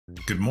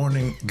Good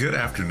morning, good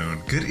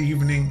afternoon, good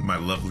evening, my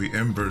lovely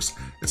embers.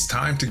 It's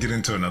time to get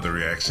into another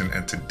reaction,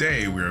 and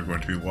today we are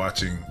going to be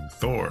watching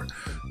Thor,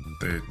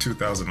 the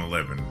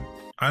 2011.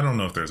 I don't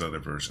know if there's other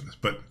versions,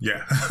 but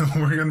yeah,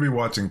 we're going to be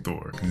watching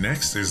Thor.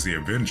 Next is the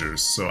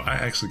Avengers, so I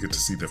actually get to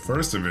see the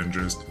first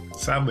Avengers.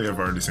 Sadly, I've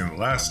already seen the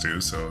last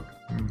two, so...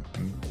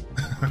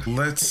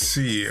 Let's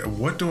see,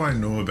 what do I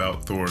know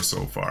about Thor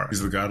so far?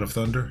 He's the god of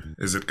thunder?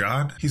 Is it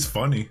God? He's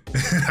funny.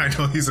 I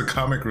know he's a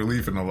comic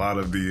relief in a lot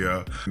of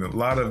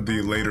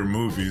the later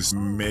movies.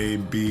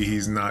 Maybe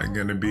he's not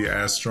gonna be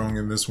as strong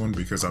in this one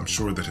because I'm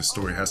sure that his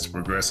story has to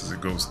progress as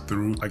it goes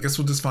through. I guess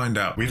we'll just find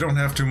out. We don't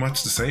have too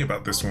much to say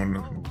about this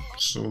one,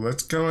 so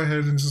let's go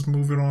ahead and just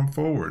move it on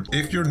forward.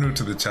 If you're new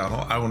to the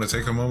channel, I want to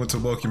take a moment to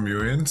welcome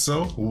you in.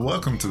 So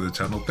welcome to the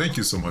channel. Thank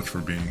you so much for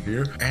being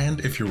here. And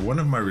if you're one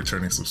of my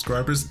returning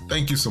subscribers,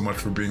 thank you so much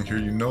for being here.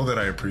 You know that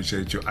I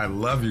appreciate you. I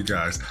love you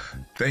guys.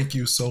 Thank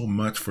you so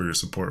much for your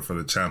support for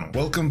the channel.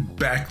 Welcome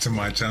back to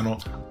my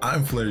channel.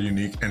 I'm Flair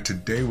Unique, and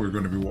today we're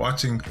going to be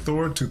watching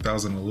Thor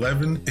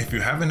 2011. If you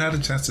haven't had a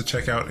chance to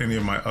check out any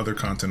of my other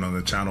content on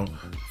the channel,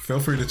 feel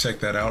free to check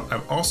that out.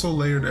 I've also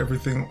layered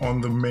everything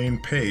on the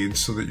main page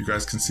so that you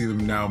guys can see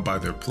them now by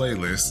their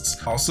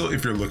playlists. Also,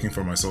 if you're looking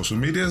for my social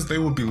medias, they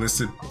will be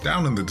listed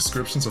down in the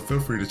description, so feel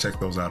free to check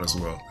those out as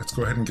well. Let's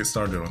go ahead and get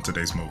started on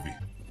today's movie.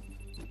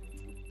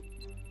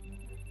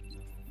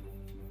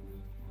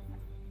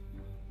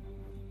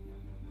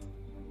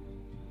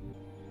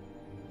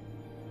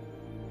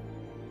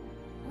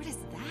 What is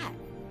that?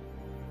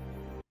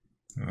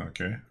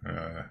 Okay,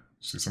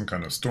 see some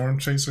kind of storm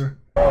chaser?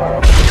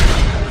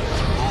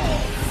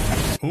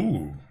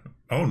 Ooh,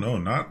 oh no,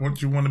 not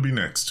what you want to be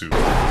next to.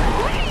 What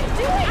are you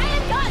doing? I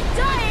am not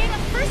dying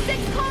for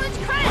 6 college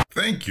credits!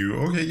 Thank you.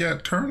 Okay, yeah,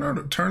 turn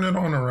it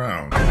on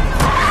around.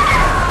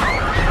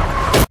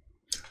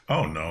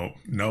 Oh no,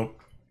 nope.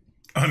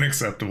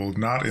 Unacceptable,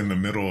 not in the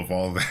middle of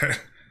all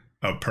that.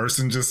 A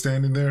person just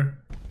standing there?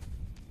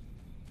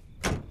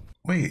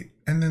 Wait,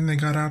 and then they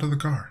got out of the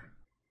car.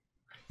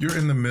 You're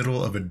in the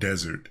middle of a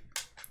desert.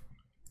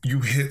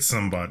 You hit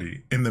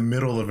somebody in the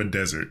middle of a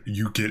desert.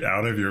 You get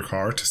out of your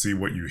car to see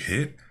what you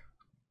hit?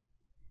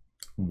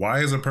 Why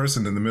is a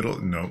person in the middle?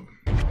 Nope.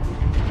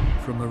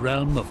 From a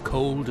realm of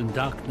cold and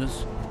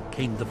darkness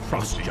came the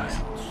frost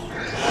giants.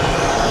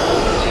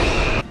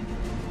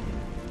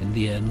 In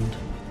the end,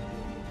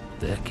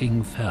 their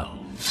king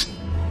fell.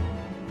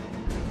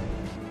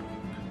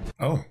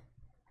 Oh.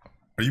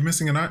 Are you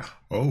missing an eye?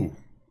 Oh.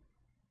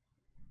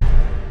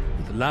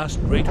 When the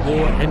last great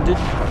war ended,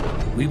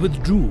 we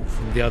withdrew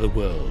from the other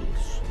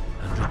worlds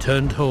and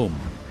returned home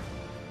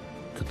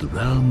to the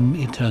realm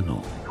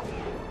eternal.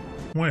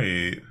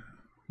 Wait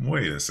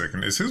a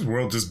second. Is his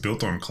world just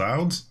built on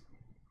clouds?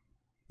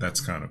 That's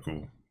kind of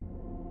cool.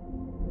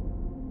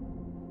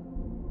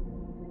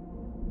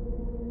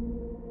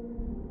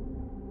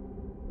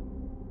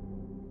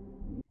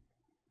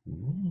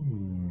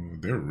 Ooh,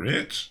 they're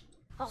rich?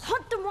 I'll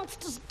hunt the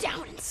monsters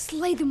down and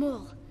slay them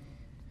all.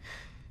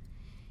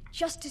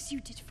 Just as you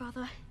did,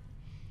 father.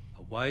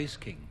 A wise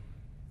king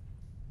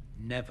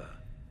never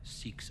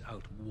seeks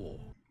out war.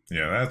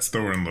 Yeah, that's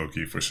Thor and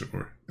Loki for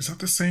sure. Is that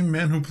the same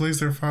man who plays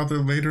their father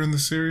later in the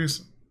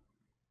series?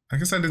 I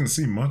guess I didn't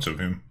see much of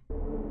him.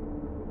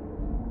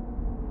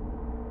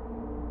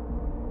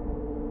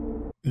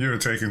 You're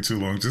taking too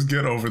long. Just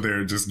get over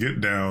there. Just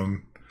get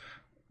down.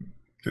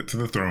 Get to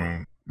the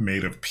throne.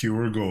 Made of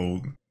pure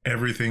gold.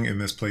 Everything in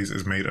this place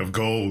is made of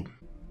gold.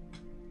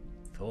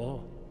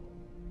 Thor,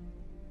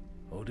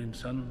 Odin's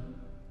son,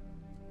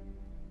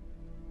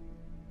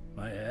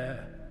 my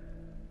heir.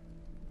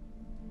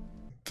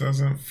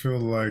 Doesn't feel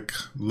like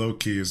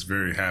Loki is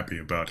very happy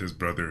about his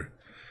brother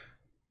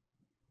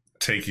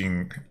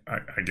taking,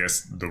 I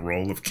guess, the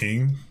role of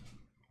king.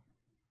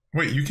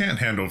 Wait, you can't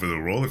hand over the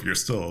role if you're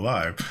still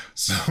alive.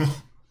 So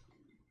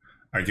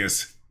I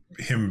guess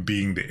him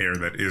being the heir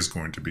that is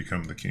going to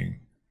become the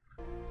king.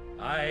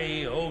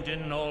 I,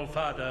 Odin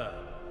All-Father,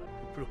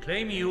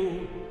 proclaim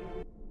you.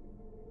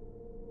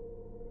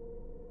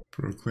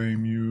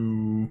 Proclaim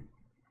you.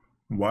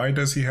 Why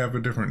does he have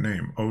a different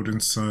name?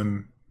 Odin's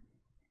son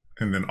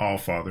and then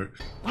All-Father.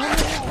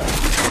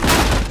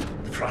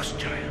 The frost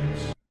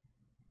giants.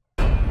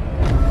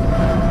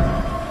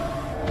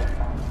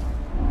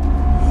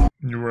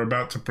 You were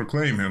about to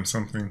proclaim him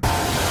something.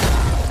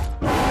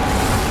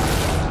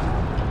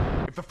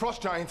 If the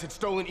frost giants had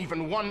stolen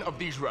even one of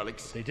these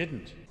relics, They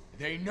didn't.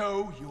 they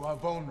know you are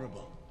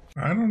vulnerable.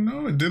 I don't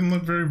know. It didn't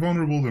look very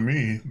vulnerable to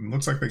me. It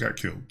looks like they got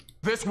killed.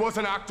 This was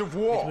an act of It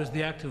war. was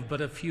the act of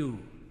but a few,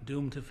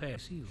 doomed to fail.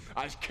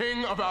 As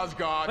king of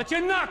Asgard, But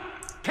you're not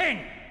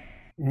king!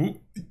 Ooh,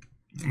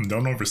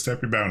 don't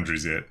overstep your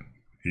boundaries yet.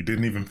 He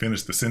didn't even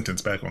finish the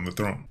sentence back on the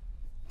throne.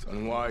 it's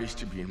unwise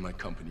to be in my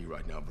company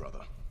right now,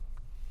 brother.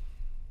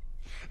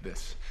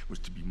 This was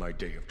to be my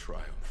day of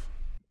triumph.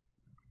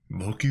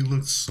 Loki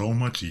looks so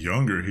much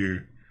younger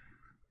here.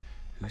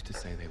 Who's to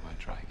say they won't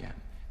try again?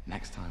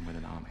 Next time with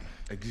an army.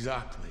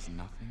 Exactly. There's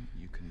nothing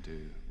you can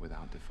do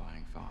without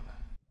defying Father.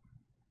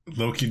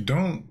 Loki,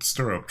 don't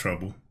stir up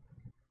trouble.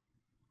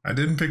 I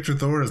didn't picture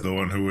Thor as the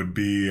one who would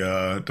be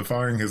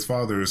defying his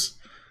father's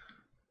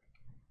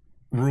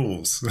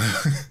rules.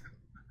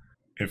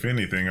 If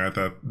anything, I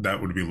thought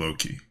that would be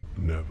Loki.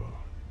 Never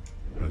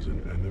has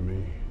an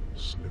enemy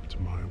slipped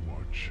my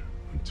watch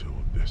until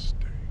this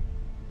day.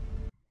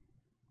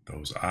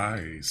 Those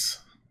eyes.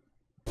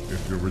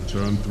 If your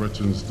return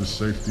threatens the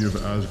safety of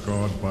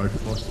Asgard,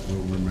 Bifrost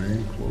will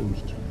remain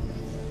closed to you,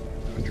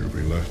 and you'll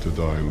be left to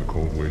die in the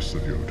cold wastes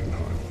of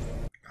Jotunheim.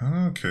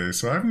 Okay,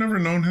 so I've never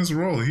known his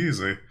role. He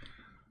is a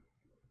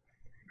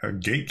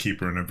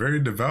gatekeeper and a very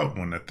devout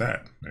one at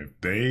that. If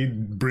they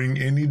bring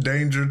any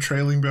danger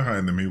trailing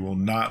behind them, he will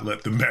not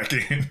let them back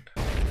in.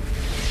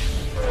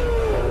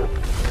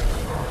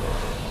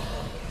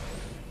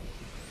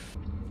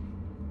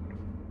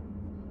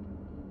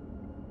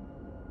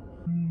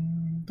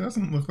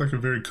 Doesn't look like a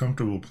very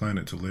comfortable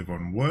planet to live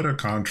on. What a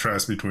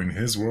contrast between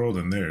his world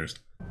and theirs.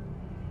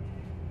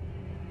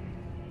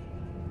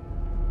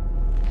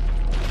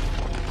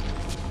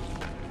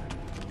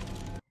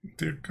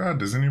 Dear God,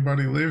 does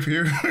anybody live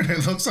here?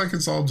 It looks like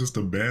it's all just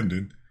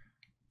abandoned.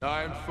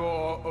 I am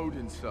Thor,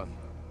 Odin's son.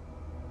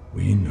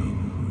 We know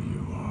who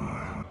you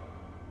are.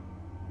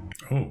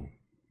 Oh.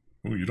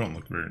 Oh, you don't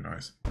look very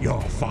nice.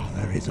 Your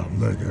father is a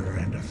murderer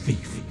and a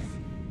thief.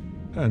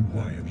 And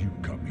why have you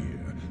come here?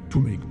 To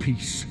make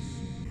peace.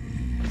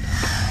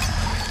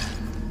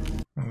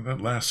 Oh,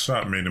 that last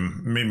shot made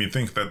me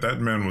think that that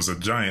man was a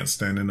giant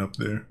standing up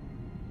there.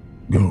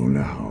 Go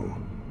now,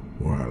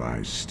 while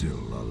I still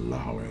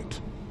allow it.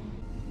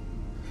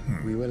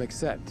 We will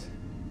accept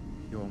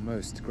your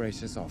most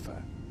gracious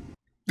offer.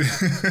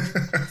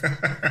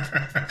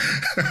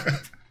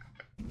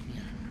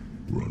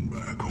 Run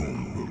back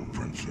home, little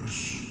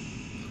princess.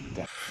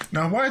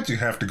 Now, why'd you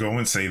have to go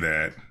and say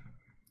that?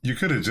 You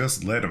could have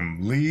just let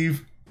him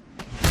leave.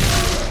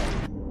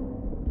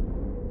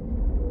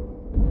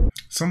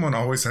 Someone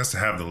always has to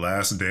have the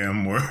last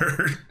damn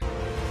word.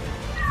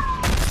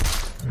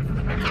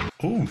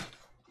 Ooh.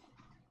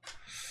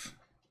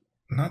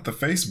 Not the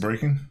face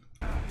breaking.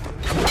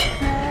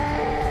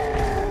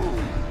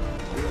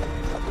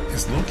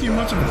 Is Loki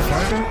much of a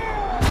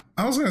fighter?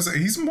 I was gonna say,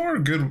 he's more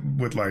good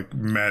with like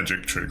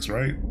magic tricks,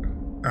 right?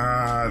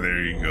 Ah,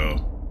 there you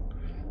go.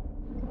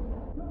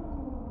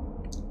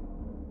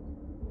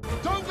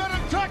 Don't let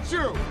him touch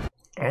you!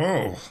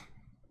 Oh.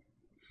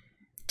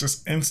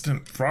 Just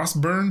instant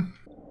frostburn?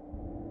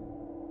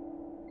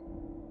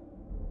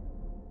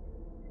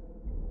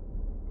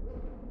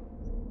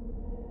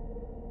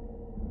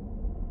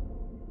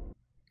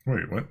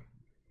 Wait, what?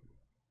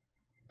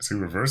 Is he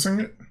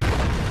reversing it?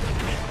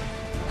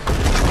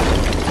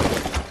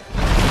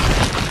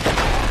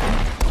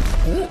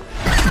 Oh,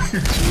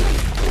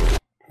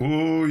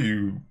 oh,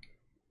 you...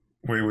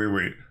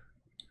 Wait.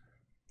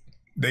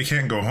 They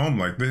can't go home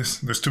like this.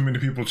 There's too many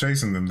people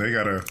chasing them. They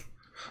gotta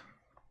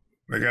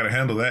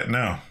handle that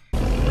now.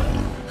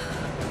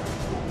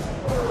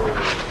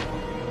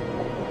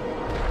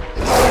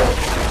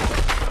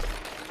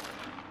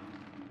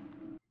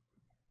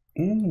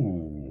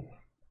 Ooh.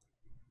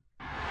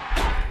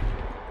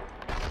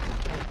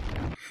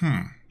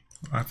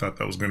 I thought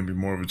that was going to be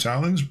more of a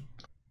challenge.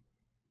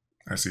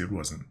 I see it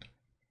wasn't.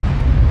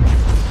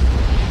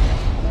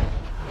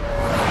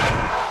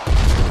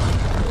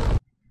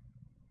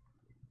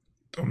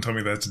 Don't tell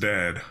me that's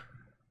Dad.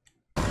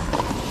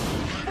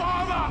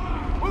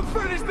 Father! We'll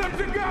finish them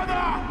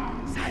together!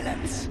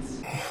 Silence.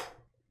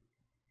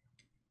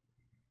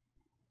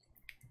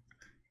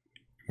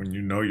 When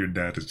you know your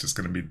dad is just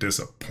going to be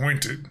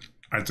disappointed,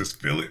 I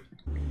just feel it.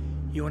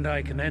 You and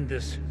I can end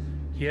this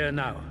here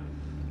now,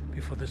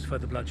 before there's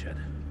further bloodshed.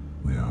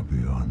 We are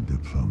beyond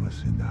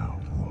diplomacy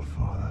now,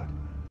 Allfather.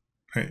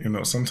 Hey, you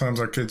know, sometimes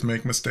our kids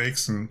make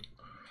mistakes and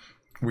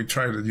we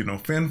try to, you know,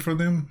 fend for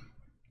them.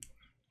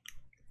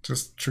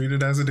 Just treat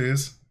it as it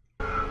is.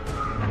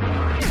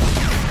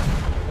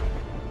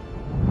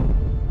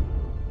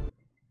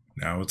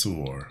 Now it's a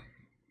war.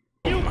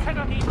 You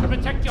cannot even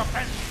protect your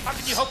friends. How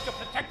can you hope to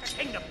protect the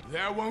kingdom?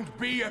 There won't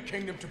be a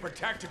kingdom to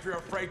protect if you're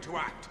afraid to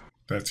act.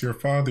 That's your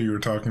father you were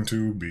talking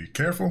to. Be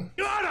careful.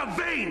 You are a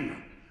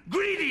vain,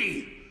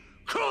 greedy,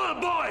 cruel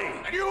boy.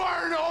 And you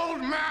are an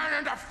old man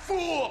and a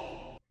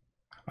fool!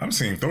 I'm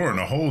seeing Thor in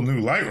a whole new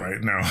light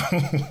right now.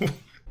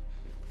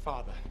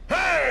 Father.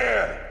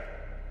 Hey!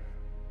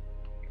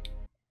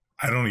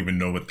 I don't even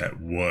know what that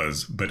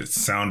was, but it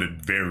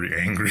sounded very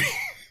angry.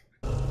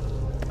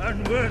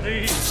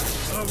 Unworthy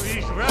of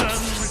these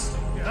realms,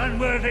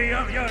 unworthy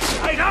of your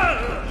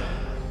title!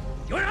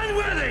 You're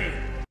unworthy!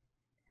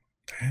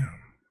 Damn.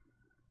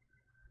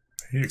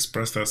 He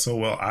expressed that so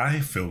well, I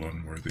feel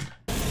unworthy.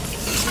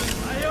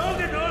 I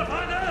own it, all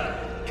father!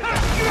 Cut!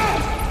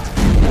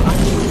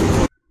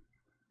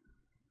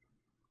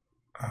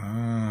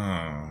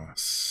 Ah,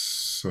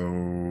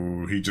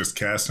 so he just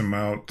cast him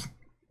out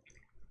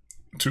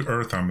to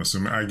Earth, I'm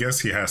assuming. I guess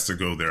he has to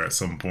go there at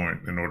some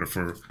point in order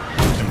for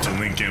him to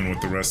link in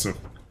with the rest of...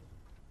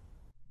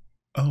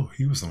 Oh,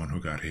 he was the one who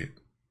got hit.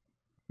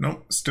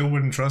 Nope, still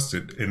wouldn't trust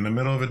it. In the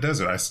middle of a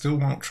desert, I still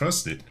won't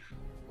trust it.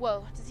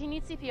 Whoa, does he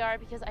need CPR?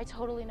 Because I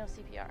totally know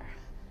CPR.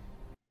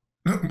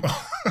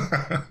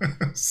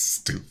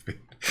 Stupid.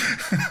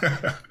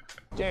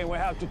 Jane, we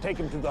have to take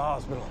him to the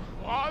hospital.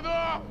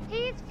 Father!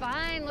 He's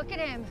fine. Look at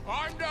him.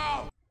 I'm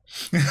down!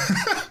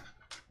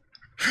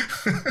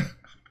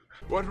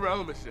 What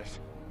realm is this?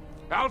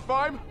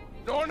 Alfheim?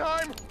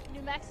 Dornheim?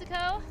 New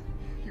Mexico?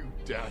 You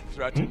dare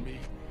threaten me,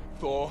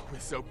 Thor,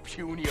 with so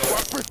puny a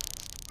weapon?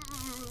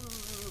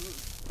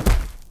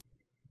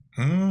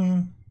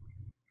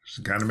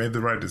 She kind of made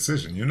the right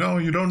decision. You know,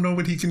 you don't know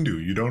what he can do.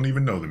 You don't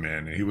even know the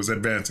man, and he was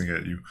advancing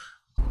at you.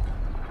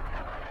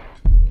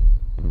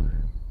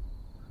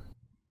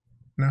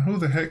 Now, who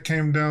the heck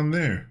came down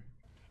there?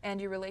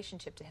 And your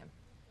relationship to him.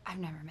 I've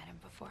never met him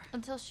before.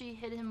 Until she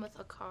hit him with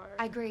a car.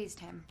 I grazed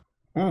him.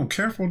 Oh,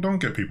 careful, don't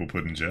get people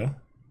put in jail.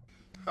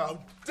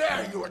 How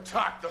dare you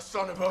attack the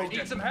son of Odin?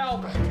 Need some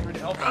help. Trying to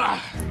help.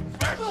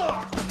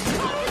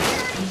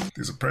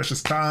 These are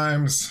precious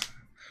times.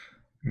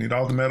 Need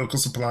all the medical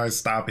supplies.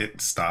 Stop it.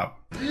 Stop.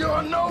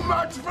 You're no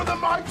match for the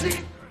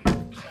mighty!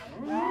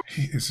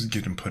 He is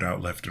getting put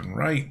out left and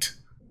right.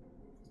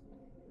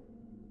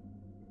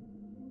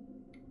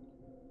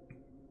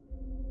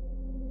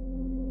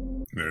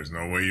 There's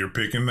no way you're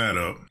picking that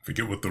up.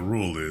 Forget what the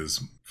rule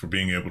is for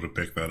being able to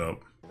pick that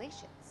up.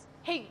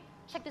 Hey,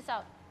 check this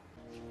out.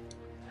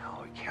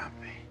 No, it can't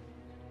be.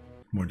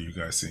 What are you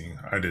guys seeing?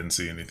 I didn't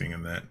see anything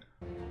in that.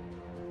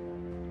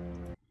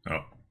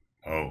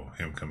 Oh,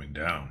 him coming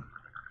down.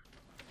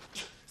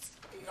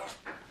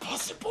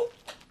 Possible?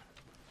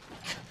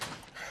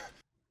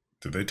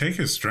 Did they take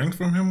his strength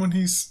from him when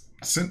he's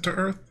sent to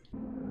Earth?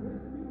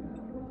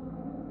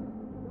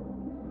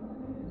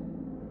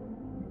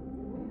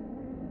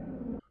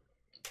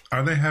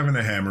 Are they having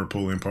a hammer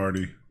pulling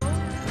party?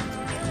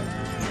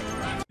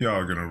 Y'all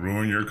are gonna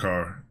ruin your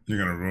car. You're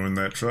gonna ruin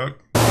that truck.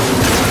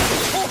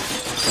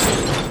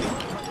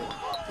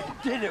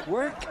 Did it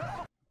work?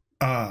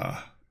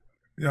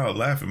 Y'all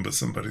laughing, but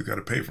somebody's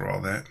gotta pay for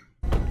all that.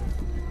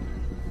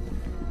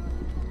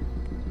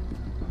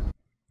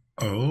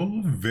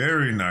 Oh,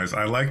 very nice.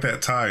 I like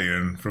that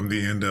tie-in from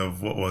the end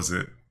of, what was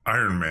it?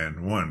 Iron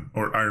Man 1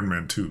 or Iron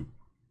Man 2.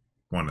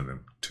 One of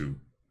them, 2,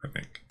 I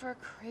think. For a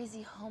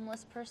crazy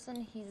homeless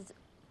person, he's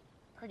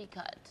pretty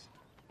cut.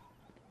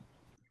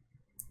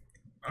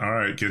 All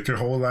right, get your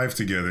whole life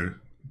together.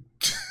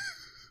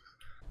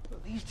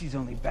 At least he's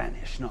only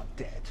banished, not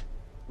dead.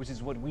 Which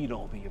is what we'd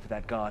all be if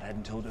that god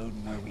hadn't told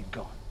Odin where we'd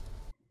gone.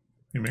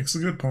 He makes a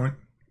good point.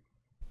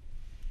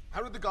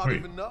 How did the god Wait.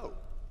 even know?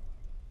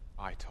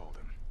 I told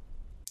him.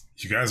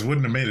 You guys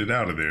wouldn't have made it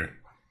out of there.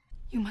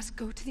 You must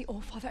go to the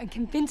Allfather and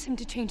convince him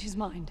to change his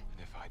mind.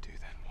 And if I do,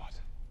 then what?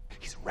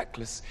 He's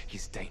reckless,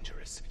 he's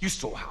dangerous. You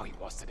saw how he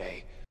was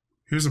today.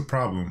 Here's a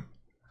problem.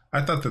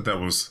 I thought that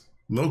was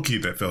Loki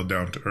that fell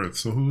down to Earth,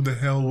 so who the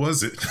hell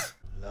was it?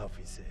 Love,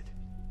 he said.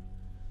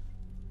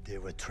 They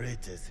were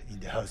traitors in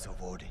the House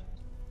of Odin.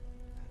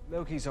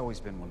 Loki's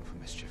always been one for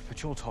mischief,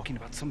 but you're talking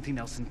about something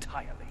else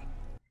entirely.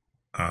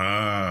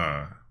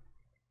 Ah.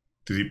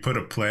 Did he put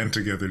a plan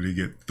together to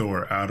get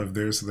Thor out of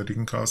there so that he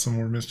can cause some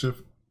more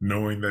mischief,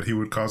 knowing that he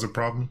would cause a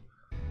problem?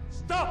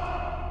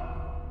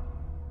 Stop!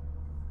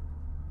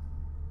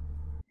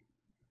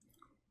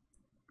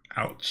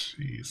 Ouch,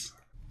 jeez.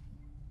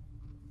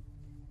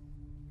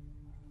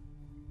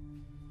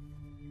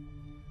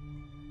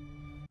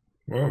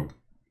 Whoa.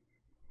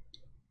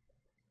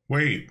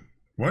 Wait,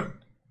 what?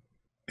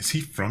 Is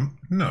he from?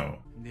 No.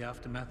 In the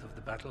aftermath of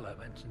the battle, I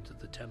went into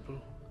the temple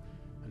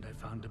and I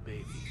found a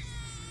baby.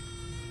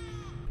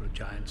 For a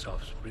giant's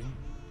offspring,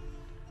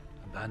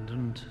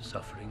 abandoned,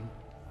 suffering,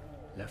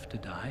 left to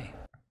die.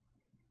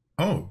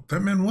 Oh,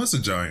 that man was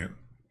a giant.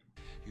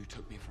 You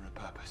took me for a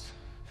purpose.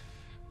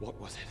 What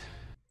was it?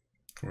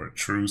 For a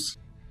truce.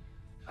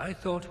 I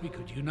thought we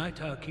could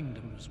unite our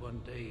kingdoms one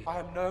day. I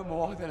am no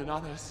more than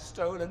another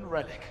stolen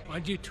relic.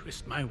 Why'd you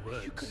twist my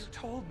words? You could have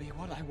told me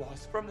what I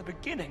was from the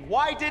beginning.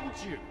 Why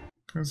didn't you?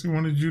 Because he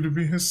wanted you to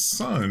be his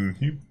son.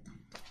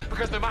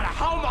 Because no matter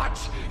how much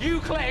you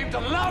claim to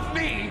love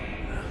me,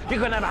 You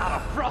could never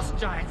have a frost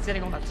giant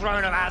sitting on the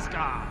throne of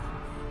Asgard.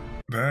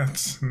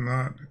 That's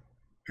not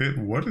it.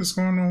 What is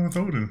going on with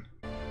Odin?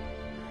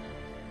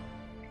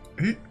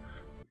 He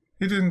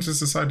didn't just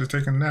decide to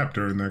take a nap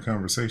during that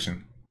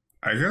conversation.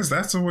 I guess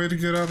that's a way to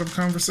get out of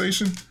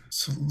conversation.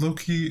 So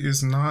Loki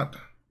is not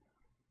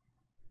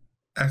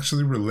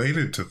actually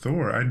related to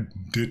Thor. I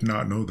did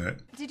not know that.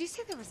 Did you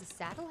say there was a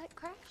satellite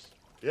crash?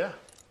 Yeah.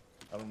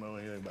 I don't know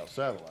anything about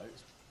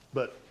satellites,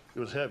 but it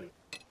was heavy.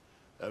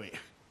 I mean,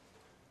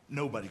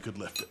 nobody could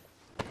lift it.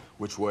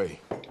 Which way?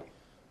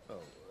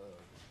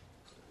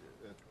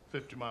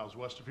 50 miles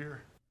west of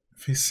here.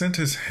 If he sent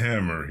his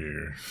hammer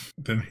here,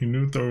 then he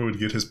knew Thor would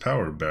get his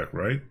power back,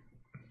 right?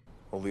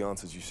 All the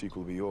answers you seek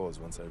will be yours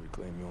once I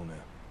reclaim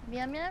Mjolnir.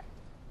 Mjolnir?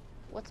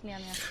 What's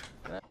Mjolnir?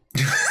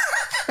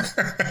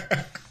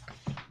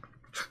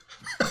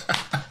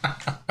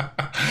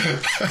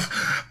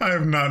 I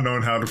have not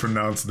known how to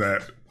pronounce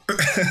that.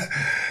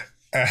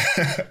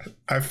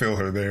 I feel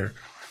her there.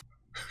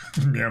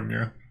 Meow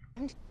meow.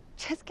 I'm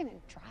just gonna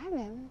drive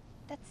him.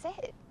 That's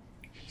it.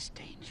 He's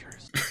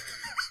dangerous.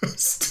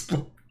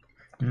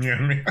 Yeah,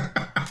 me.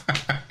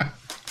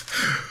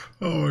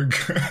 Oh my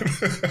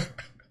god.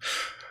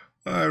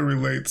 I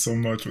relate so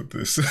much with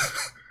this.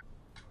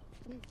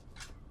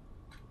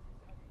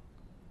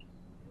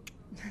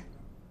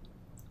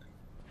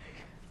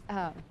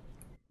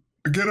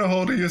 Get a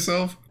hold of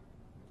yourself.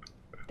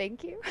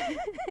 Thank you.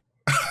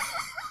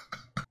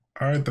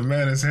 Alright, the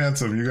man is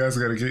handsome. You guys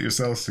gotta get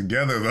yourselves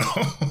together though.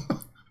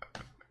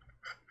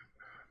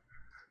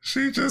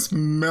 She just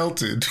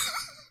melted.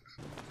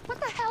 What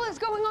the hell is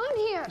going on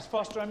here? Miss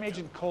Foster, I'm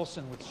Agent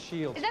Coulson with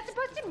S.H.I.E.L.D. Is that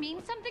supposed to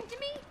mean something to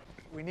me?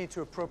 We need to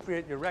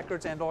appropriate your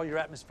records and all your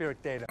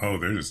atmospheric data. Oh,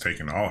 they're just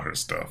taking all her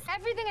stuff.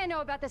 Everything I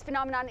know about this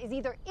phenomenon is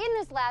either in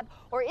this lab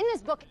or in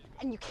this book,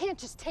 and you can't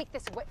just take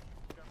this away.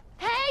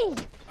 Hey!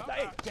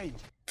 Hey.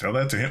 Tell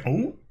that to him.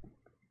 Oh,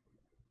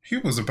 he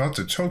was about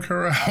to choke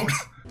her out.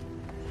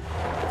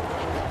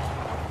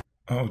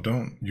 Oh,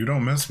 you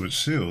don't mess with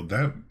S.H.I.E.L.D.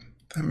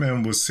 That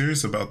man was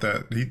serious about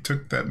that. He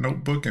took that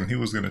notebook and he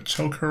was gonna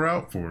choke her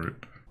out for it.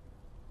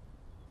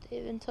 They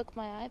even took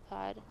my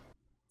iPod.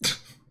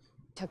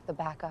 Took the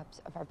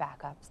backups of our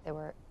backups. They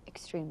were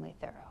extremely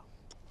thorough.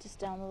 Just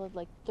downloaded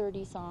like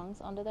 30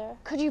 songs onto there.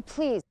 Could you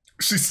please?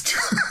 She's...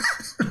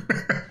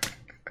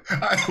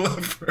 I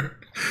love her.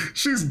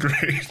 She's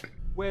great.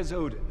 Where's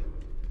Odin?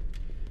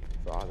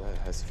 Father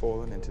has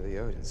fallen into the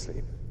Odin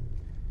sleep.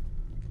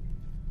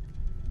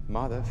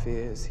 Mother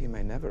fears he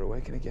may never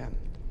awaken again.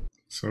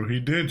 So he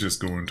did just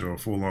go into a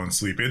full-on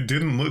sleep. It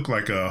didn't look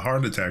like a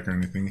heart attack or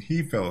anything.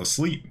 He fell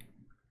asleep.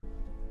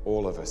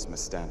 All of us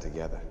must stand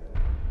together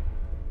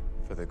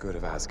for the good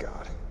of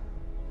Asgard.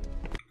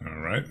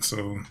 All right,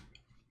 so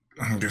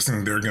I'm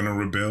guessing they're gonna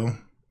rebel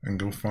and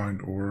go find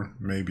or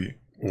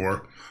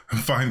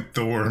find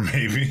Thor,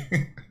 maybe.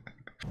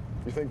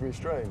 You think me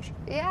strange?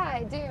 Yeah,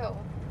 I do.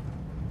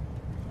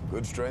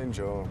 Good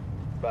strange or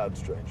bad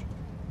strange?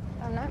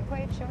 I'm not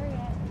quite sure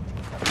yet.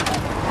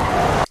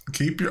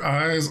 Keep your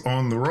eyes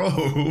on the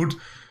road.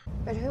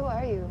 But who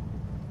are you?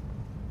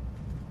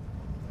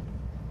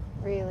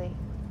 Really?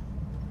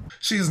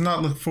 She has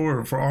not looked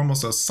forward for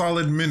almost a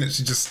solid minute.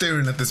 She's just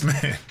staring at this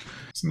man.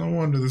 It's no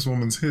wonder this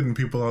woman's hidden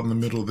people out in the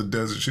middle of the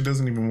desert. She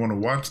doesn't even want to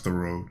watch the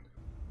road.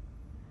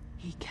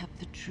 He kept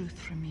the truth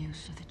from you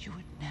so that you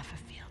would never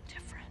feel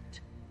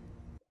different.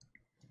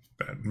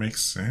 That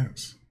makes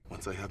sense.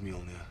 Once I have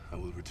Mjolnir, I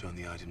will return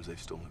the items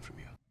they've stolen from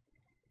you.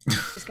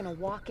 Just gonna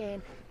walk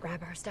in,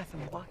 grab our stuff,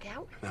 and walk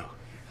out? No,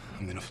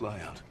 I'm gonna fly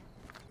out.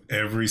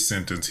 Every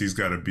sentence, he's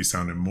got to be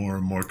sounding more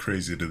and more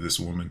crazy to this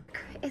woman.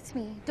 It's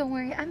me. Don't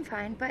worry, I'm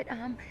fine. But,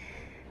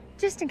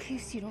 just in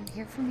case you don't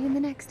hear from me in the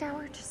next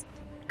hour, just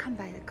come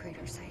by the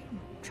crater site and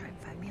try and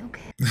find me,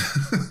 okay?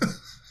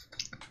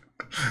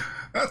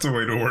 That's a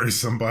way to worry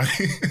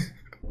somebody.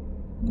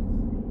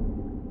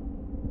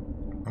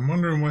 I'm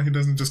wondering why he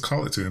doesn't just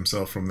call it to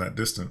himself from that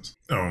distance.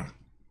 Oh.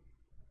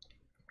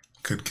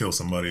 Could kill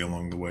somebody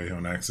along the way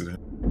on accident.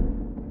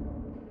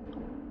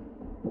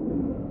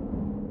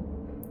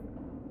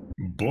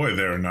 Boy,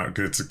 they're not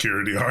good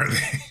security, are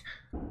they?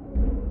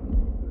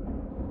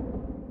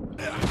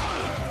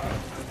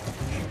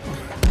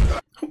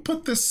 Who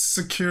put this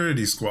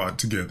security squad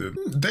together?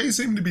 They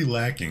seem to be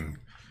lacking.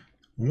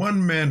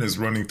 One man is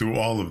running through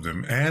all of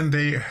them, and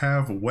they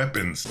have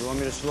weapons. You want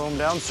me to slow him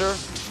down, sir?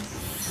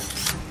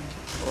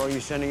 Or are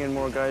you sending in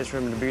more guys for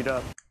him to beat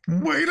up?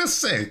 Wait a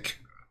sec.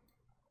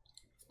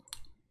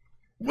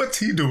 What's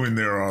he doing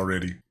there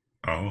already?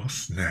 Oh,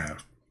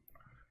 snap.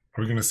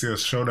 Are we gonna see a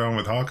showdown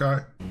with Hawkeye?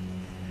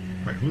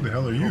 Like, who the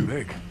hell are you?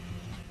 Big.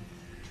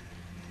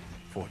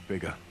 Fought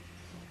bigger.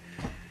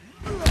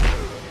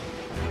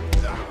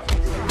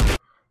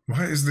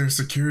 Why is there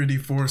security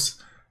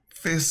force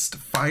fist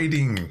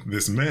fighting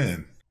this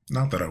man?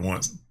 Not that I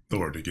want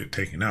Thor to get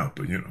taken out,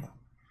 but you know,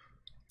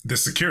 the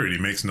security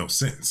makes no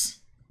sense.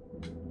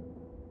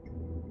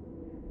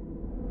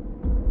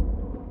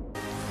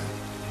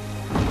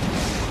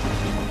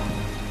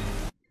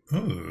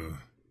 Oh,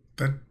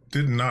 that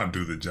did not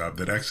do the job.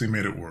 That actually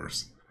made it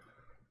worse.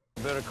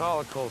 Better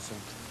call it, Coulson.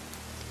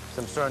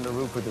 I'm starting to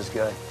root for this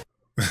guy.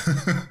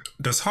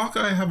 Does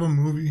Hawkeye have a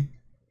movie?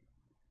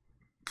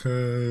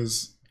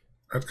 Because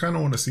I kind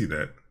of want to see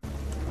that.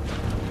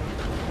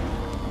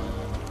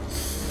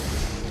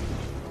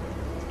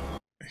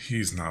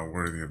 He's not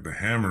worthy of the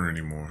hammer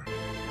anymore.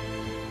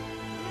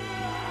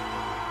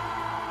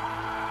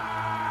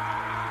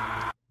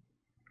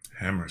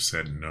 Hammer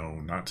said no,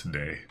 not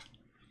today.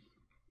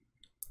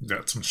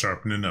 Got some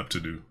sharpening up to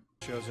do.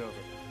 Show's over.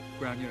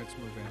 Ground units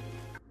move in.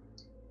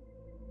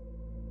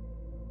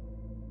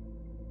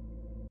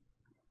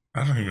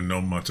 I don't even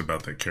know much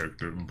about that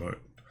character, but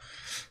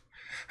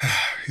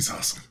he's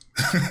awesome.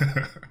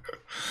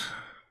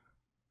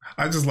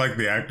 I just like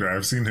the actor.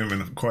 I've seen him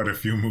in quite a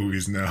few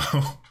movies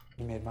now.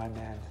 He made my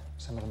men,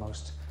 some of the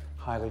most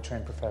highly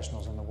trained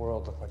professionals in the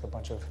world, look like a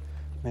bunch of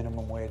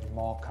minimum wage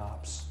mall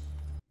cops.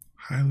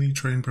 Highly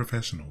trained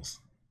professionals.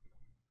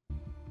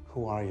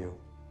 Who are you?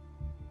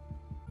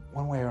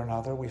 One way or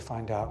another, we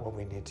find out what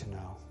we need to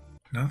know.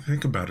 Now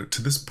think about it.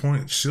 To this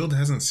point, S.H.I.E.L.D.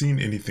 hasn't seen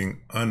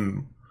anything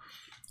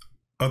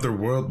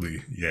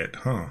otherworldly yet,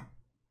 huh?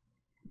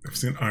 They've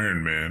seen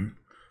Iron Man.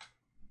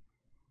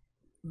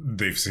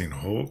 They've seen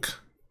Hulk.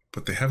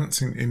 But they haven't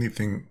seen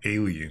anything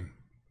alien.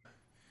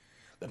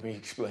 Let me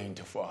explain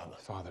to Father.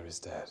 Father is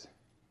dead.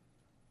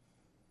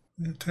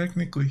 Yeah,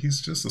 technically, he's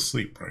just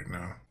asleep right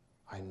now.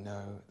 I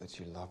know that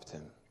you loved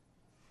him.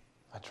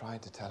 I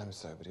tried to tell him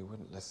so, but he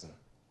wouldn't listen.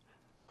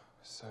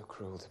 It was so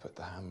cruel to put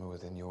the hammer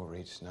within your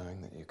reach,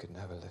 knowing that you could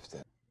never lift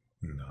it.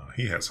 No,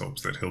 he has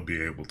hopes that he'll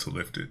be able to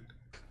lift it.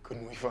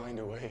 Couldn't we find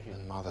a way?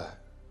 And Mother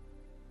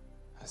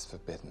has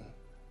forbidden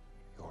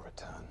your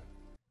return.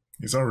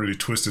 He's already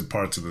twisted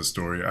parts of the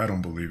story. I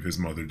don't believe his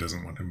mother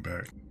doesn't want him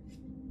back.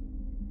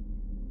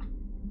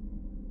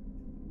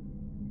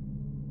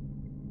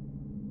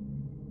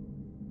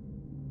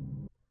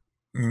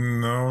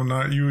 No,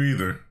 not you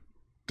either.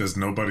 Does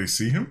nobody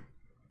see him?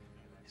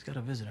 He's got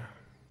a visitor.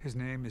 His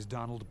name is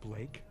Donald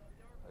Blake.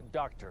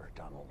 Dr.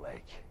 Donald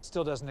Blake.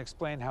 Still doesn't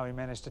explain how he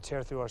managed to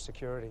tear through our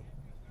security.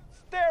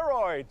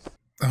 Steroids!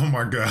 Oh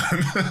my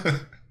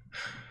god.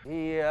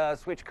 He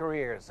switched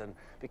careers and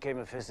became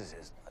a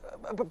physicist.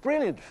 A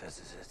brilliant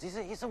physicist.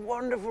 He's a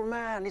wonderful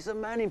man. He's a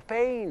man in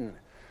pain.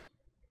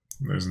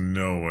 There's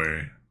no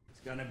way. It's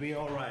gonna be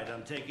all right.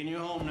 I'm taking you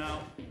home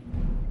now.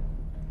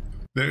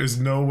 There is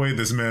no way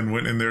this man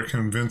went in there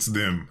convinced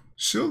them.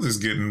 S.H.I.E.L.D. is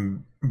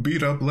getting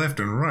beat up left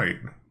and right.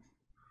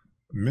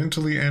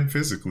 Mentally and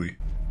physically.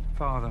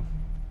 Father.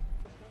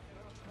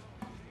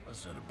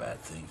 That's not a bad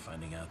thing,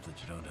 finding out that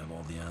you don't have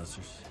all the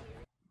answers.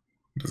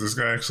 Does this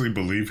guy actually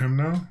believe him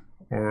now?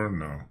 Or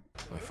no?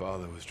 My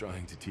father was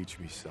trying to teach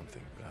me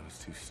something, but I was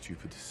too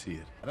stupid to see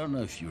it. I don't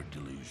know if you're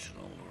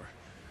delusional or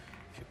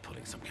if you're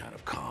pulling some kind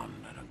of con.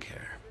 I don't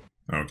care.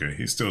 Okay,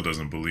 he still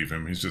doesn't believe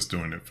him. He's just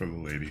doing it for the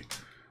lady.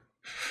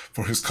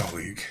 For his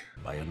colleague.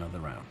 Buy another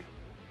round.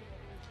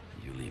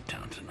 And you leave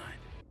town tonight.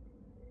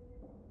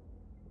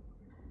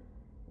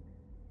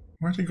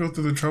 Why'd he go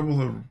through the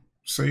trouble of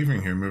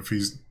saving him if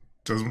he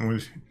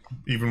doesn't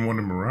even want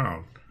him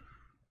around?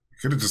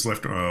 Could have just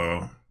left.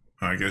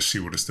 I guess she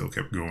would have still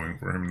kept going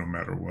for him no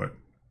matter what.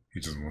 He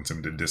just wants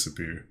him to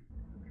disappear.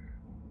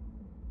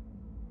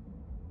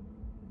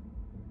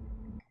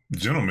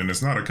 Gentlemen,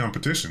 it's not a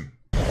competition.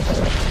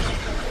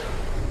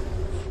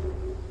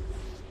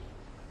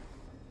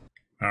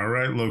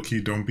 Alright,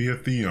 Loki, don't be a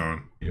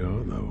Theon.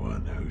 You're the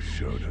one who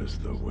showed us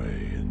the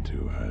way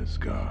into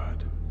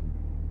Asgard.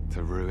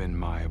 To ruin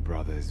my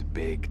brother's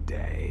big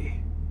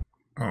day.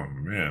 Oh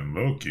man,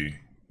 Loki,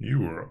 you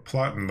were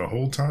plotting the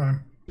whole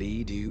time?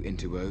 Lead you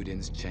into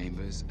Odin's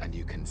chambers and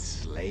you can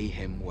slay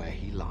him where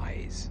he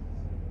lies.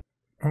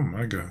 Oh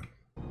my god.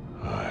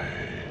 I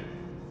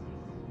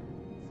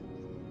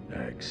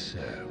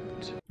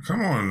accept.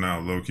 Come on now,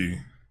 Loki.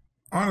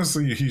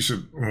 Honestly, he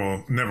should,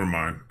 well, never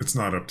mind. It's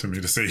not up to me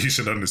to say he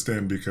should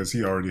understand because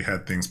he already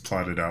had things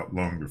plotted out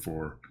long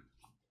before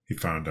he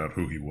found out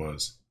who he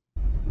was.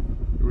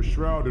 You were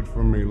shrouded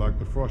from me like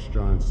the frost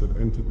giants that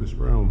entered this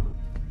realm.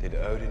 Did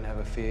Odin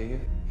ever fear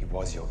you? He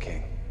was your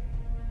king.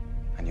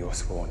 And you're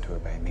sworn to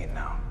obey me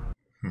now.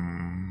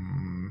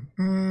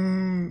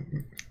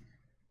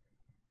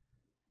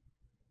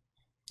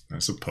 I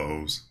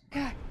suppose.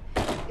 God,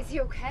 is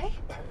he okay?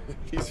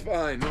 He's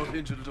fine, not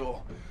injured at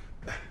all.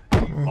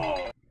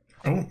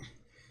 Oh.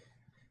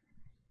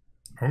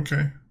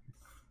 Okay.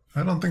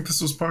 I don't think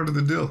this was part of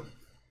the deal.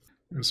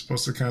 He was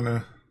supposed to kind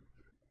of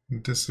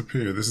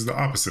disappear. This is the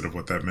opposite of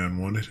what that man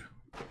wanted.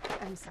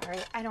 I'm sorry,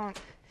 I don't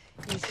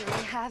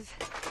usually have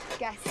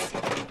guests.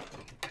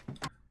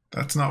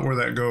 That's not where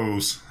that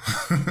goes.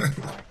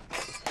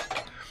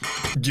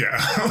 Yeah,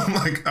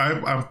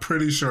 I'm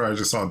pretty sure I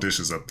just saw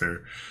dishes up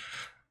there.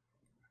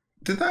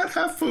 Did that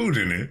have food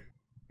in it?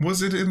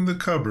 Was it in the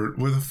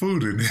cupboard with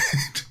food in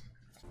it?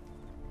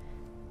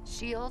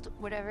 S.H.I.E.L.D.,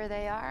 whatever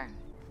they are,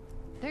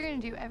 they're gonna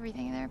do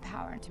everything in their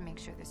power to make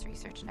sure this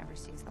research never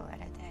sees the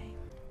light of day.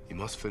 You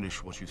must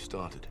finish what you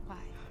started. Why?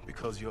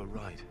 Because you're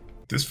right.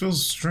 This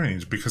feels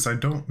strange because I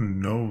don't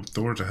know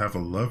Thor to have a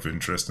love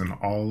interest in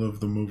all of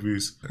the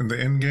movies. In the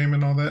Endgame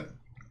and all that,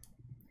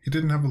 he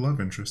didn't have a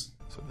love interest.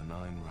 So the 9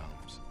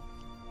 realms.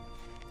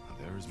 Now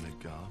there is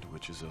Midgard,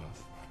 which is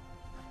Earth.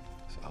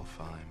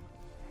 Alfheim.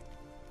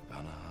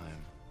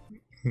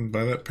 Vanaheim.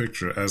 By that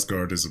picture,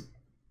 Asgard is a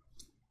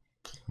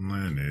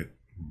planet,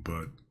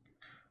 but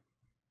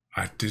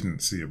I didn't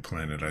see a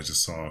planet. I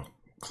just saw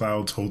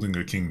clouds holding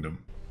a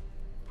kingdom.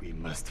 We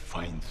must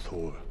find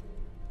Thor.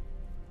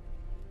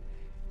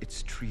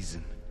 It's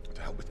treason.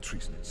 To hell with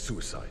treason. It's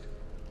suicide.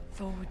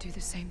 Thor would do the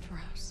same for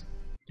us.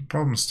 The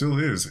problem still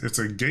is, it's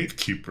a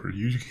gatekeeper.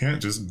 You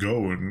can't just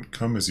go and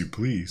come as you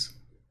please.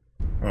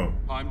 Oh.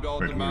 Heimdall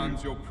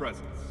demands your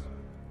presence.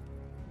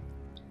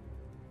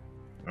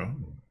 Oh,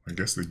 I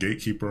guess the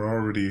gatekeeper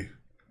already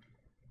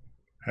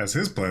has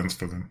his plans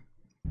for them.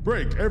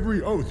 Break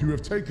every oath you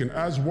have taken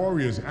as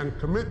warriors and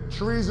commit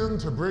treason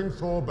to bring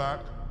Thor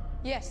back.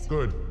 Yes.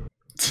 Good.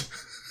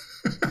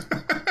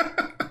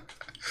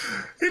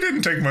 He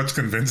didn't take much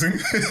convincing.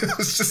 It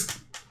was just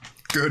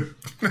good.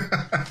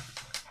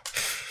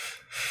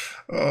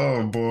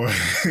 Oh boy.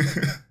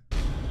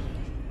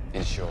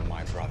 Ensure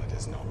my brother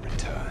does not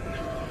return.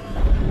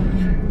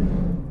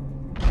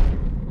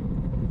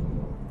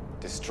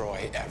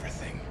 Destroy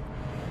everything.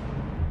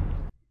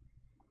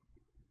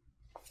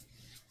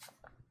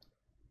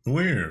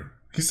 Where?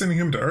 He's sending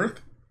him to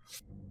Earth?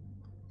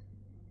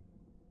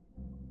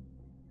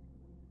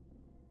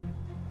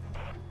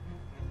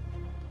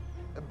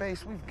 At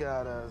base, we've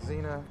got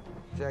Xena,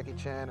 Jackie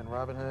Chan, and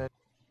Robin Hood.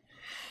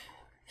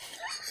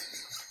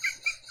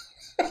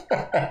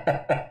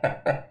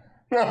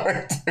 No,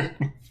 I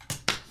didn't.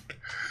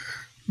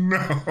 No.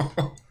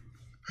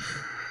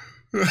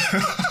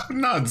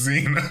 Not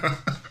Xena.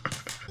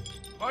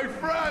 My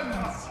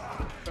friends!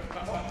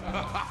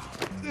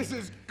 This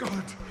is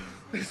good.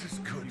 This is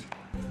good.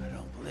 I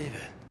don't believe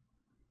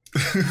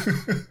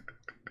it.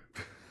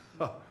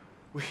 Oh,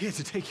 we're here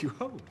to take you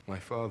home. My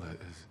father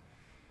is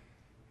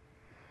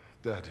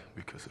dead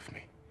because of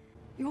me.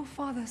 Your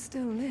father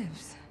still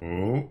lives.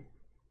 Oh.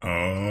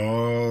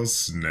 Oh,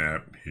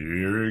 snap.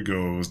 Here it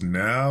goes.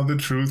 Now the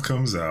truth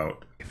comes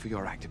out. For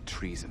your act of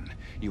treason,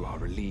 you are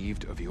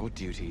relieved of your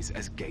duties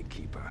as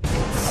gatekeeper.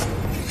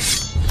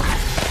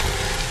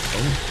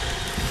 Oh.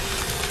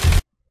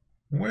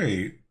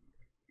 Wait.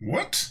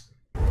 What?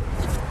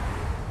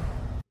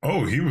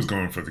 Oh, he was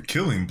going for the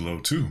killing blow,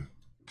 too.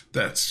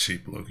 That's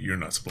cheap, Loki. You're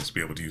not supposed to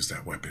be able to use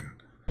that weapon.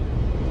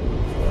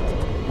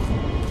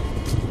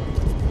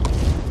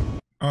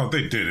 Oh,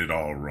 they did it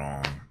all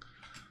wrong.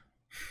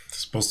 They're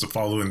supposed to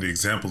follow in the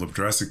example of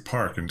Jurassic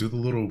Park and do the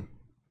little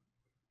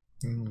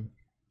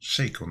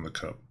shake on the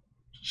cup.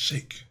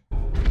 Shake.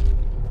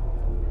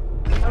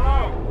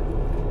 Hello!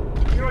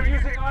 You're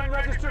using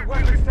unregistered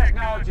weapons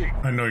technology!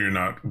 I know you're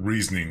not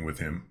reasoning with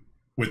him.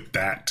 With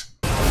that.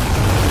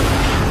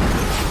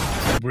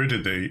 Where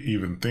did they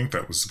even think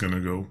that was gonna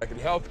go? I can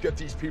help get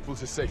these people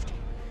to safety.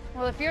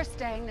 Well, if you're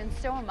staying, then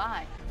so am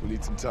I. We'll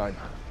need some time.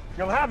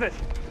 You'll have it!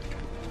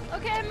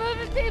 Okay,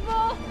 moving,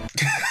 people!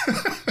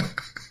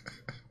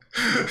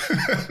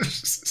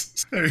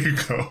 There you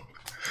go.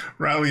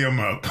 Rally them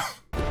up.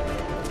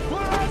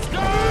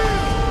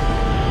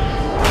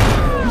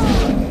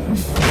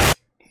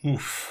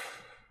 Oof.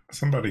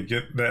 Somebody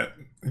get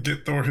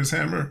Thor his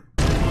hammer.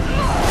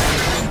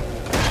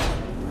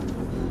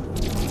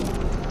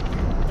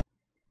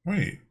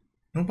 Wait,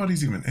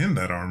 nobody's even in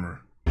that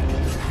armor.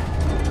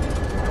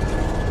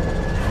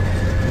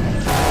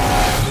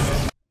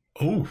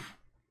 Oh,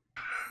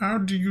 how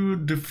do you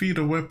defeat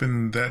a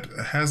weapon that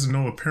has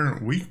no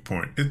apparent weak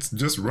point? It's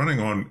just running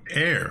on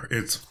air.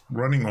 It's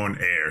running on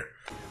air.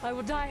 I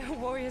will die a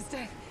warrior's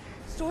death.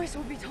 Stories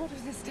will be told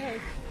of this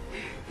day.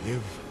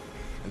 Live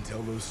and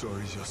tell those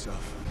stories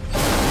yourself.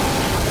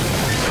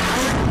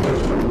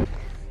 You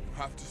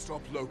have to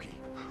stop Loki.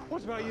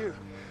 What about you?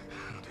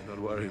 Do not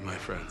worry, my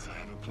friends. I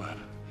have a plan.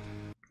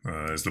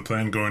 Is the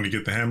plan going to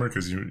get the hammer?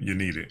 Because you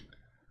need it.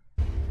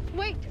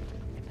 Wait!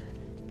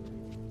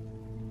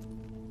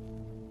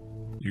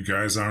 You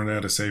guys aren't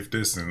at a safe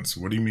distance.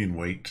 What do you mean,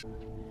 wait?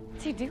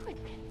 What's he doing?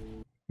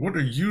 What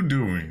are you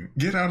doing?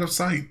 Get out of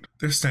sight.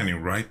 They're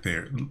standing right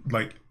there.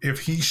 Like,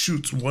 if he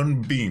shoots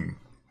one beam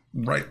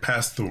right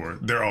past Thor,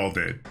 they're all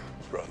dead.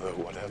 Brother,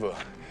 whatever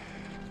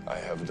I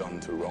have done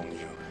to wrong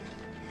you,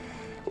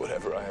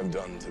 whatever I have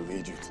done to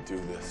lead you to do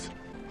this,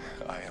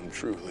 I am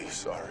truly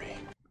sorry.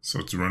 So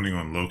it's running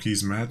on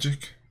Loki's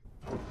magic?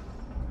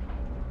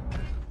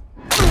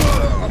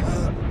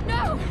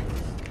 No!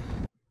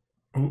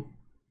 Oh.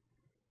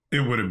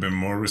 It would have been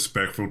more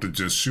respectful to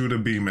just shoot a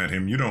beam at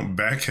him. You don't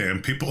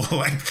backhand people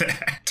like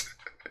that.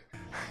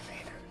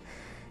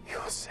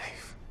 You're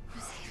safe. I'm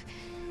safe.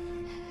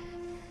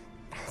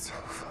 It's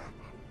over.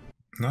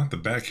 Not the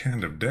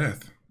backhand of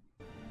death.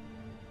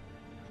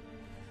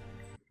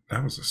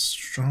 That was a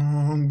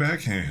strong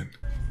backhand.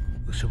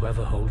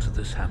 Whosoever holds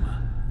this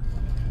hammer,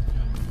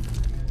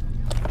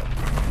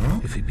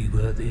 if he be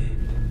worthy,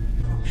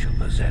 shall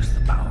possess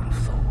the power of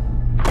Thor.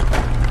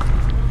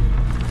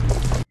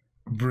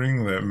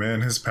 Bring that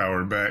man his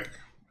power back.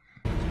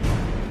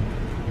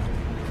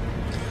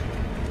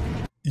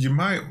 You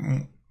might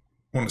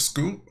want to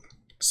scoot.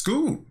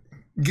 Scoot.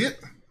 Get.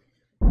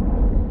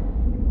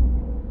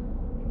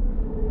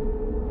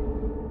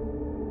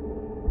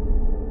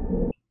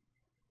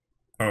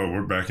 Oh,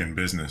 we're back in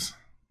business.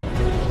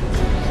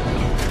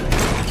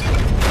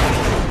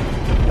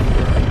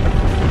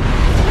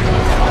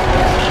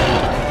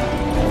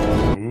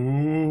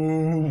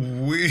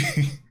 Ooh-wee.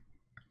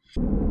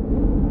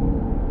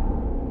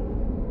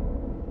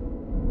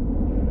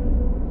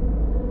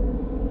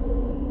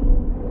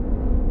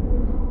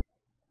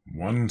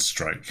 One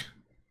strike.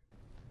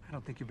 I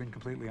don't think you've been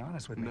completely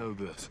honest with me. Know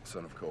this,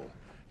 son of Cole.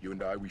 You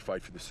and I, we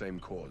fight for the same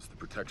cause, the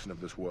protection of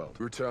this world.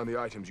 Return the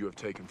items you have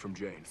taken from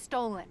Jane.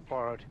 Stolen.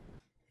 Borrowed.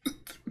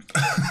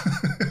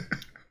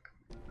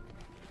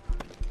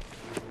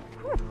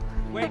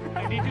 Wait,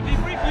 I need to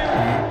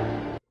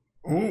debrief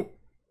you! Oh.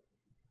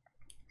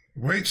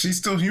 Wait, she's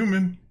still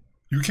human.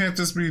 You can't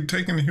just be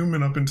taking a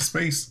human up into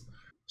space.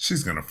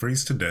 She's gonna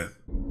freeze to death.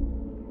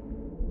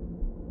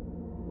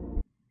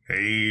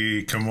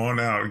 Hey, come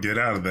on out. Get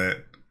out of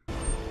that.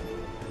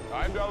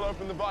 I'll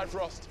open the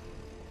Bifrost.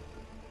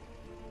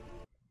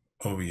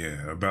 Oh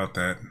yeah, about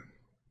that.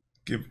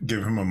 Give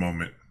him a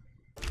moment.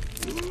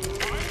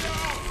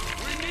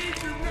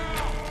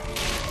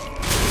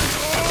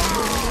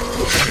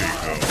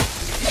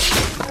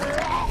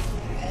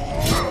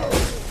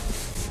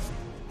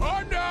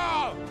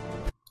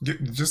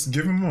 Just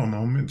give him a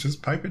moment.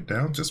 Just pipe it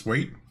down. Just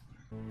wait.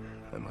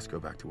 I must go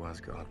back to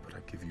Asgard, but I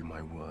give you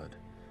my word.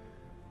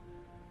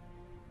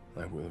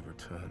 I will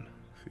return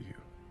for you.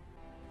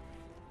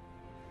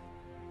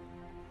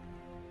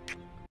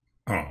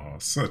 Oh,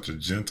 such a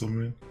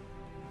gentleman.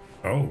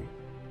 Oh.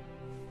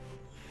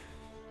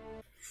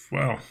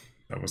 Wow.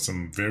 That was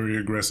some very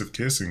aggressive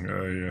kissing.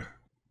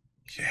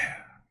 Yeah.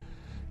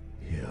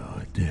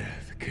 Your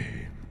death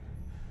came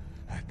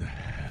at the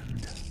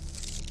hand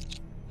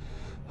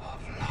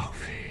of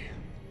Loki.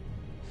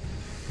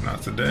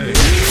 Not today.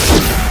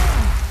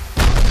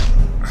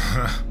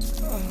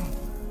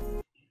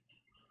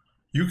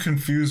 You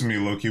confuse me,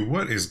 Loki.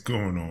 What is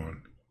going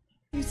on?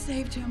 You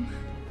saved him.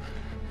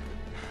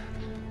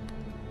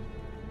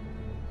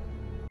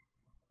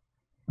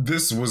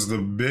 This was the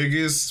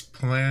biggest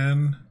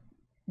plan.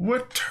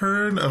 What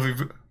turn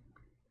of...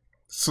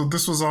 So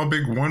this was all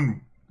big,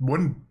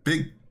 one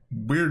big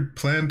weird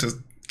plan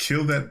to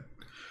kill that...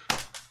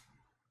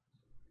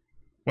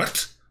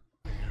 What?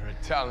 You're a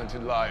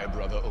talented liar,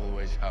 brother.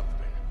 Always have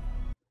been.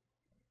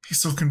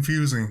 He's so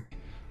confusing.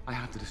 I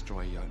have to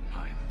destroy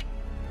Jotunheim.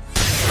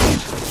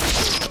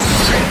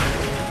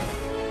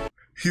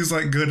 He's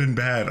like good and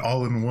bad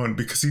all in one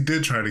because he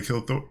did try to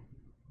kill Thor.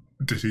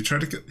 Did he try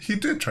to kill? He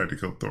did try to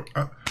kill Thor.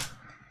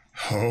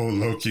 Oh,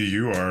 Loki,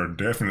 you are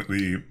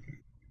definitely...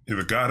 You're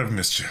the god of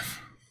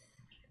mischief.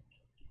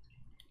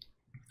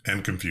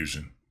 And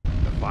confusion.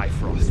 The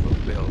Bifrost will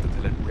build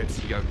until it rips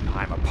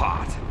Jotunheim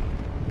apart.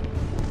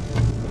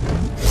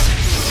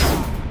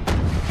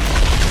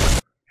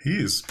 He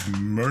is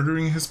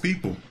murdering his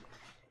people.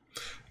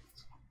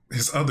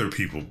 His other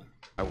people.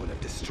 I will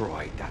have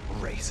destroyed that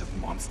race of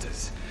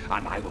monsters,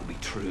 and I will be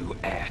true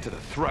heir to the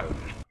throne.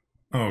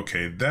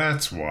 Okay,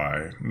 that's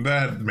why.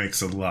 That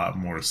makes a lot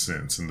more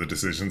sense in the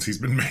decisions he's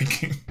been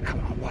making. Come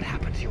on, what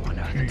happened to you on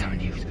Earth that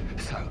turned you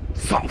so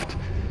soft?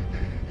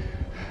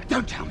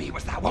 Don't tell me it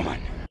was that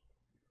woman.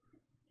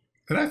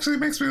 It actually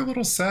makes me a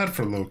little sad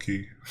for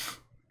Loki.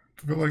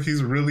 I feel like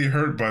he's really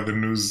hurt by the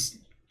news,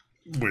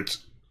 which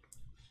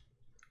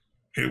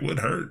it would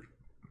hurt.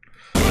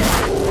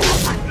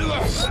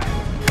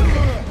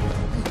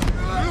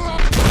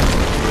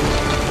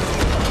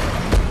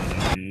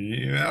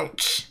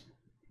 Ouch.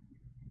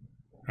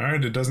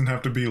 Alright, it doesn't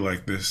have to be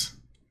like this.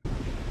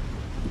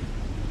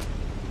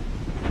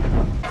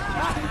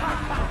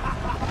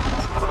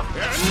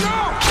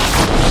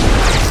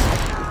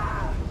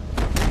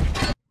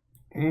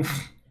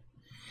 Oof.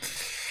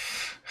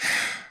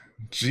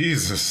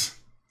 Jesus.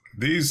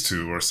 These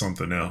two are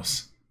something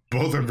else.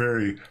 Both are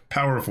very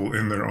powerful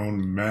in their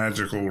own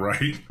magical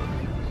right.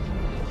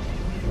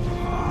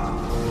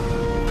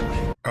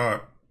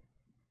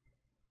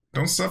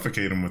 Don't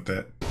suffocate him with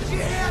that. Did you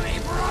hear me,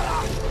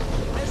 brother?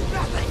 There's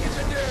nothing you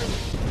can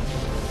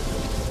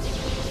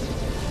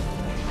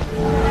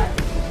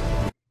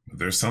do.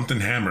 There's something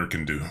Hammer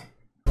can do.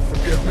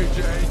 Forgive me,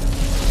 Jane.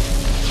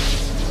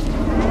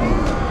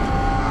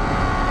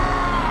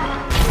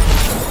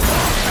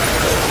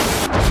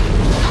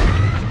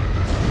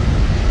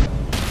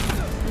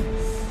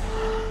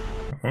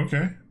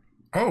 Okay.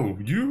 Oh,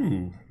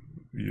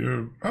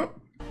 you're up.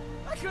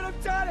 I could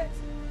have done it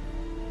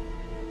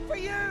for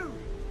you.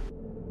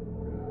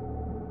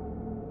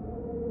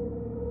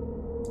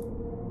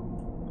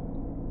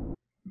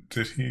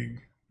 Did he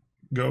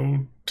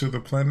go to the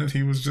planet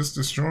he was just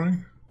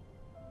destroying?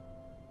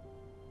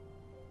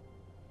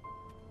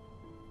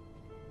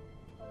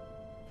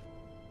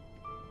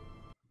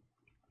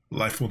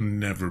 Life will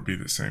never be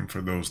the same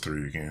for those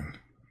three again.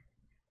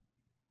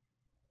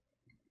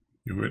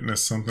 You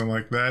witness something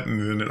like that and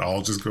then it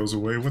all just goes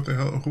away. What the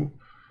hell?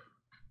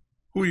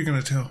 Who are you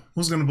gonna tell?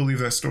 Who's gonna believe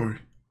that story?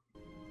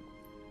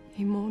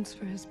 He mourns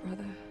for his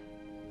brother.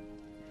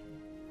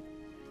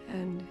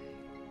 And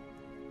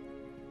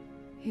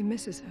he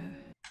misses her.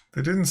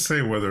 They didn't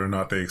say whether or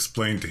not they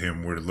explained to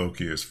him where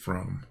Loki is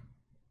from.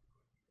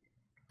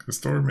 Because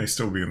Thor may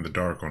still be in the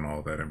dark on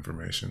all that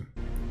information.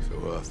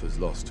 So Earth is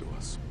lost to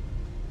us.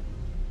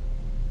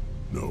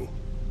 No.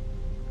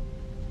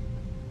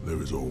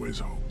 There is always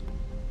hope.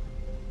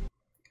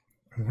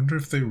 I wonder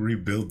if they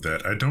rebuild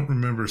that. I don't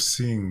remember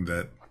seeing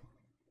that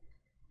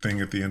thing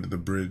at the end of the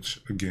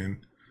bridge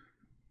again.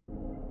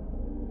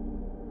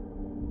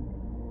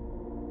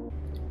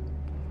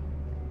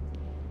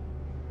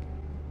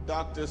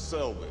 Dr.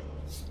 Selby.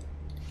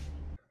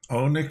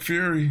 Oh, Nick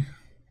Fury.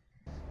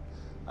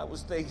 I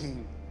was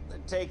thinking they're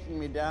taking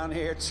me down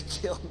here to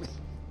kill me.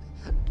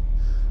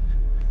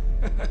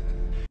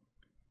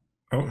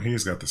 Oh,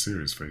 he's got the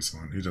serious face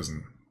on. He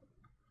doesn't.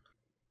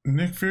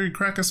 Nick Fury,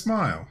 crack a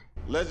smile.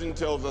 Legend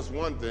tells us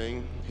one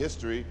thing,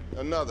 history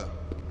another.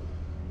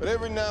 But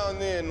every now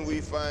and then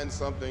we find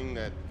something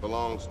that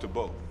belongs to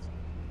both.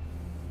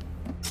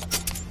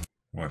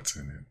 What's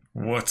in it?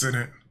 What's in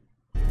it?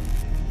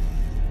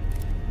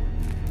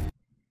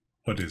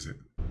 What is it?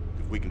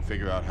 If we can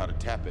figure out how to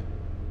tap it,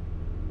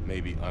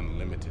 maybe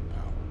unlimited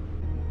power.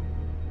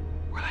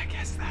 Well, I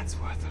guess that's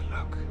worth a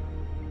look.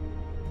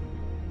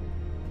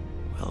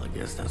 Well, I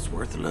guess that's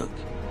worth a look.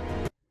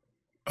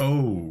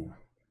 Oh.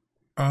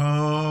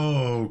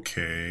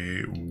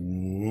 Okay.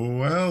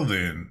 Well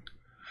then.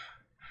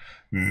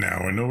 Now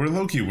I know where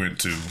Loki went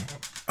to.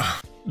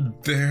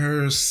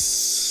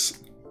 There's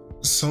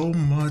so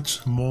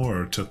much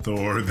more to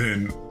Thor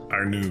than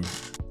I knew.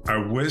 I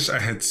wish I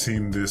had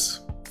seen this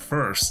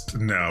first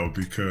now,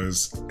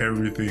 because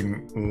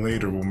everything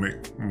later will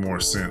make more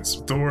sense.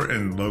 Thor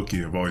and Loki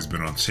have always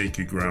been on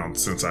shaky ground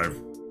since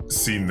I've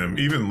seen them,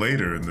 even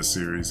later in the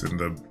series and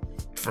the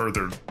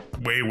further,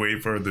 way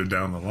further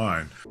down the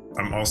line.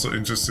 I'm also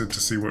interested to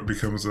see what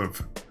becomes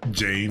of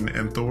Jane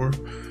and Thor,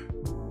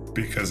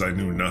 because I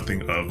knew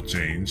nothing of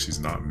Jane. She's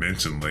not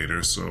mentioned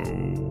later, so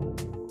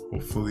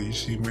hopefully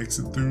she makes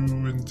it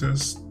through and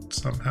just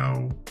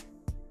somehow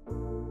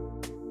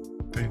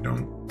they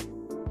don't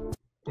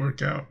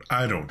work out.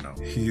 I don't know.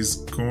 He's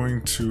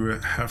going to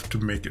have to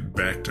make it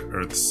back to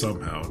Earth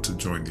somehow to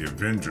join the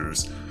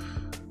Avengers.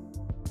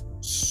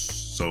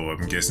 So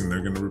I'm guessing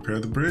they're going to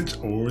repair the bridge,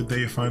 or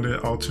they find an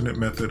alternate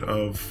method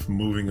of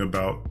moving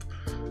about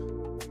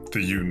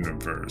the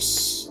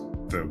universe,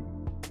 the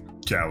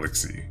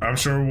galaxy. I'm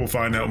sure we'll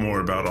find out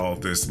more about all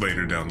of this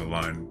later down the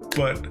line,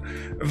 but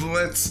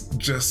let's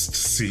just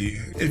see.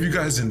 If you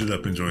guys ended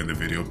up enjoying the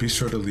video, be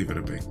sure to leave it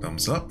a big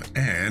thumbs up,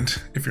 and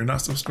if you're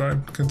not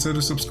subscribed,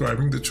 consider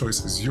subscribing. The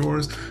choice is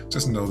yours.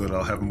 Just know that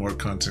I'll have more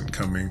content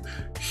coming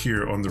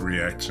here on the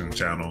reaction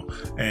channel,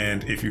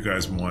 and if you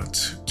guys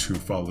want to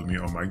follow me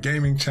on my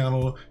gaming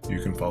channel,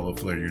 you can follow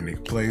Flair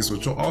Unique Plays,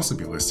 which will also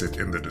be listed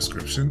in the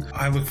description.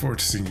 I look forward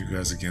to seeing you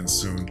guys again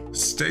soon.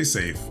 Stay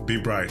safe, be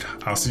bright.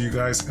 I'll see you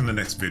guys in the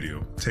next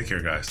video. Take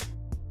care, guys.